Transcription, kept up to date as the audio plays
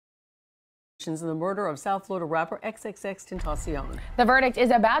in the murder of South Florida rapper XXXtentacion. The verdict is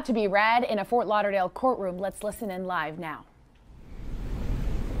about to be read in a Fort Lauderdale courtroom. Let's listen in live now.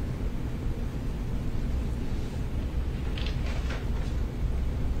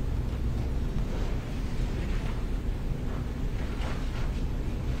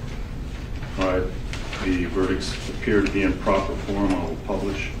 All right, the verdicts appear to be in proper form. I will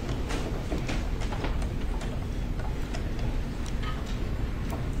publish.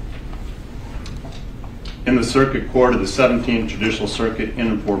 In the Circuit Court of the 17th Judicial Circuit in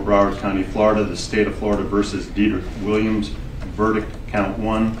and Fort Broward County, Florida, the State of Florida versus Dietrich Williams, verdict count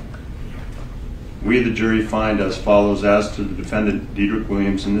 1. We, the jury, find as follows: as to the defendant Dietrich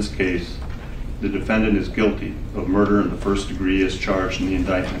Williams in this case, the defendant is guilty of murder in the first degree as charged in the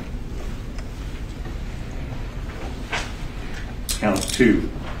indictment. Count 2.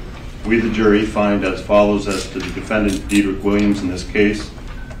 We, the jury, find as follows: as to the defendant Dietrich Williams in this case,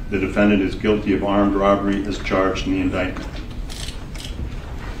 the defendant is guilty of armed robbery as charged in the indictment.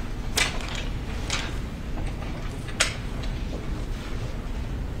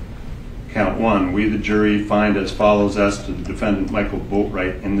 Count 1. We, the jury, find as follows: as to the defendant Michael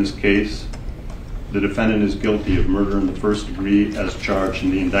Boatwright in this case, the defendant is guilty of murder in the first degree as charged in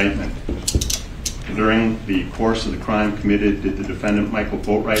the indictment. During the course of the crime committed, did the defendant Michael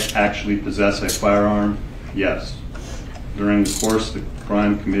Boatwright actually possess a firearm? Yes. During the course of the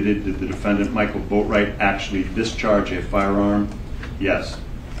crime committed, did the defendant Michael Boatwright actually discharge a firearm? Yes.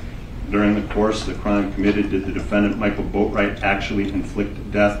 During the course of the crime committed, did the defendant Michael Boatwright actually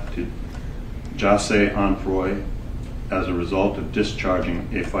inflict death to Jose Onfroy as a result of discharging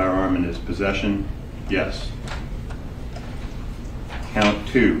a firearm in his possession? Yes. Count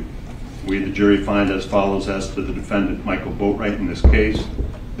 2. We, the jury, find as follows: as to the defendant Michael Boatwright in this case,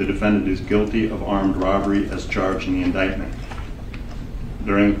 the defendant is guilty of armed robbery as charged in the indictment.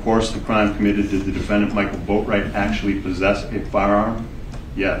 During the course of the crime committed, did the defendant Michael Boatwright actually possess a firearm?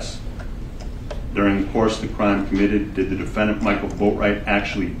 Yes. During the course of the crime committed, did the defendant Michael Boatwright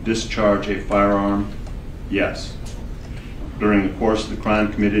actually discharge a firearm? Yes. During the course of the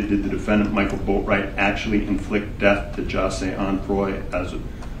crime committed, did the defendant Michael Boatwright actually inflict death to Jose Onfroy as a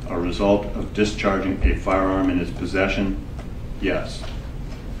result of discharging a firearm in his possession? Yes.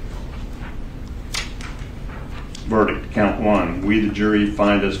 Verdict, count 1. We, the jury,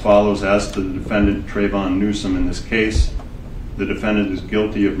 find as follows: as to the defendant Trayvon Newsom in this case, the defendant is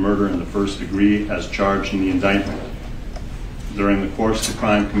guilty of murder in the first degree as charged in the indictment. During the course of the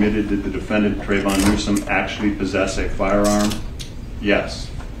crime committed, did the defendant Trayvon Newsom actually possess a firearm? Yes.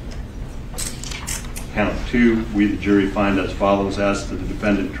 Count 2. We, the jury, find as follows: as to the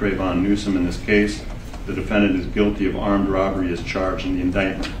defendant Trayvon Newsom in this case, the defendant is guilty of armed robbery as charged in the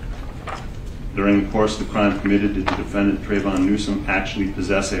indictment. During the course of the crime committed, did the defendant Trayvon Newsom actually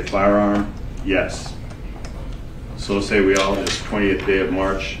possess a firearm? Yes. So say we all, this 20th day of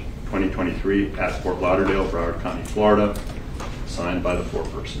March 2023 at Fort Lauderdale, Broward County, Florida, signed by the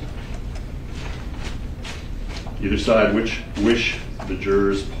foreperson. Either side, which wish the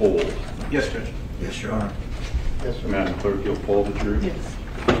jurors polled? Yes, Judge. Yes, Your Honor. Yes, sir. Madam Clerk, you'll poll the jury? Yes.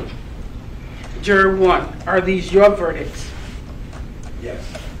 Juror 1, are these your verdicts? Yes.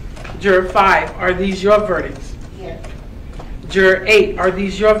 Juror 5, are these your verdicts? Yes. Juror 8, are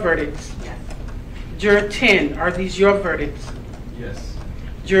these your verdicts? Yes. Juror 10, are these your verdicts? Yes.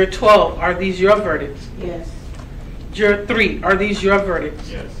 Juror 12, are these your verdicts? Yes. Juror 3, are these your verdicts?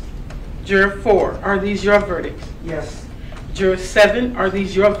 Yes. Juror 4, are these your verdicts? Yes. Juror 7, are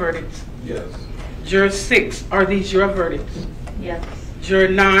these your verdicts? Yes. Juror 6, are these your verdicts? Yes. Juror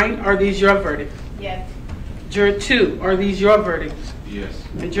 9, are these your verdicts? Yes. Juror 2, are these your verdicts? Yes.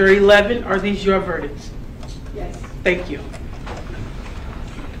 And Juror 11, are these your verdicts? Yes. Thank you.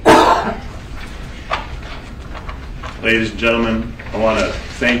 Ladies and gentlemen, I want to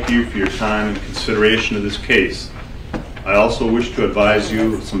thank you for your time and consideration of this case. I also wish to advise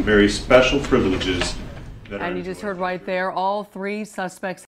you of some very special privileges that And you just heard right there, all 3 suspects